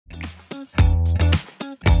Hey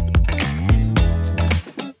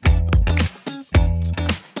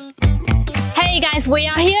guys, we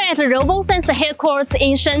are here at the RoboSense headquarters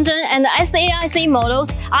in Shenzhen, and SAIC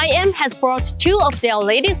Motors IM has brought two of their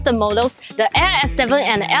latest models, the LS7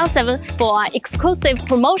 and L7, for an exclusive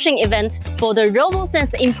promotion event for the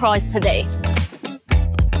RoboSense employees today.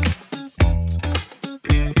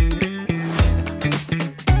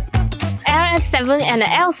 LS7 and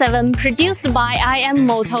L7, produced by IM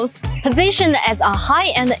Motors, positioned as a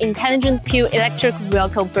high-end intelligent pure electric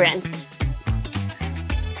vehicle brand.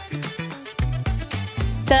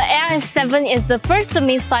 The LS7 is the first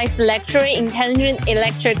mid-sized luxury intelligent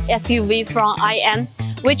electric SUV from IM,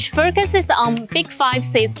 which focuses on Big 5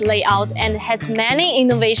 seats layout and has many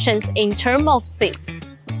innovations in terms of seats.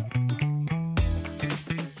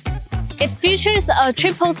 It features a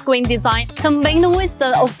triple-screen design combined with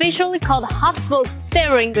the officially called half-spoke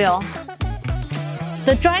steering wheel.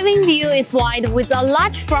 The driving view is wide with a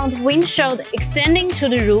large front windshield extending to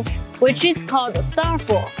the roof, which is called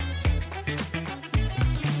Starfall.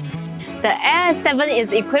 The LS7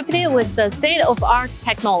 is equipped with the state-of-the-art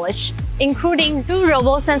technology, including two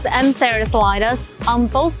RoboSense M series LiDARs on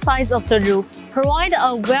both sides of the roof, provide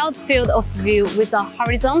a wide field of view with a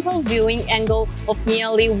horizontal viewing angle of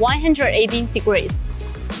nearly 180 degrees.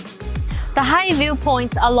 The high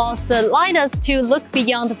viewpoint allows the LiDARs to look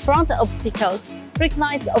beyond the front obstacles,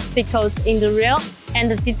 recognize obstacles in the rear,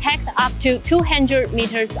 and detect up to 200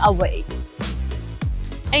 meters away.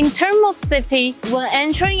 In terms of safety, when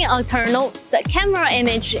entering a tunnel, the camera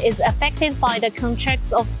image is affected by the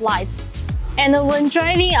contrast of lights, and when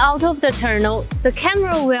driving out of the tunnel, the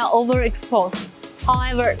camera will overexpose.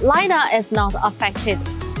 However, LiDAR is not affected.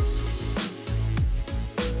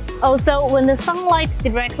 Also, when the sunlight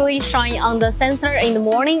directly shines on the sensor in the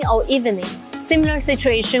morning or evening, similar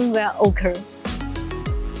situation will occur.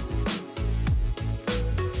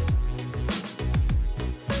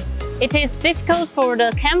 It is difficult for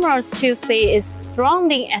the cameras to see its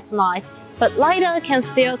surroundings at night, but LiDAR can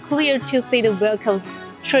still clear to see the vehicles,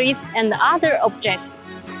 trees, and other objects.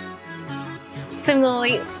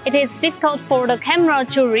 Similarly, it is difficult for the camera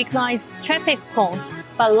to recognize traffic cones,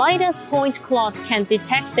 but LiDAR's point cloud can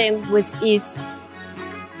detect them with ease.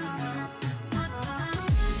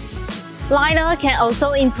 LiDAR can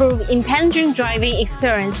also improve intelligent driving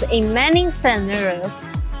experience in many scenarios.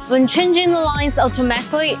 When changing the lines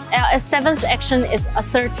automatically, LS7's action is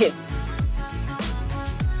assertive.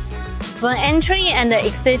 When entering and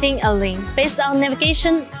exiting a lane, based on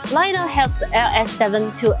navigation, LiDAR helps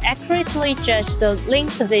LS7 to accurately judge the lane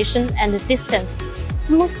position and distance,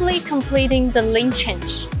 smoothly completing the lane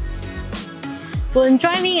change. When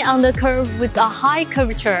driving on the curve with a high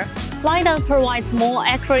curvature, LiDAR provides more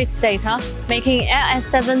accurate data, making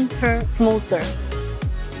LS7 turn smoother.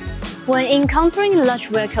 When encountering large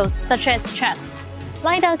vehicles such as trucks,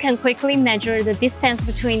 LiDAR can quickly measure the distance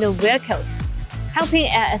between the vehicles, helping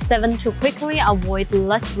LS7 to quickly avoid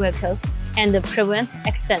large vehicles and prevent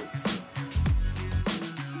accidents.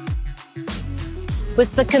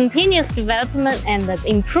 With the continuous development and the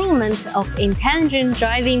improvement of intelligent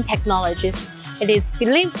driving technologies, it is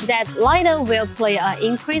believed that LiDAR will play an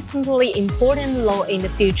increasingly important role in the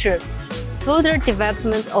future. Further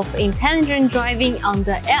development of intelligent driving on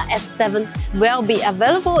the LS7 will be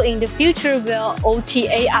available in the future via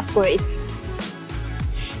OTA upgrades.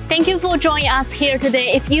 Thank you for joining us here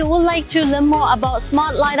today. If you would like to learn more about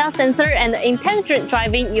smart LiDAR sensor and intelligent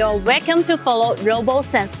driving, you're welcome to follow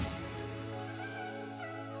RoboSense.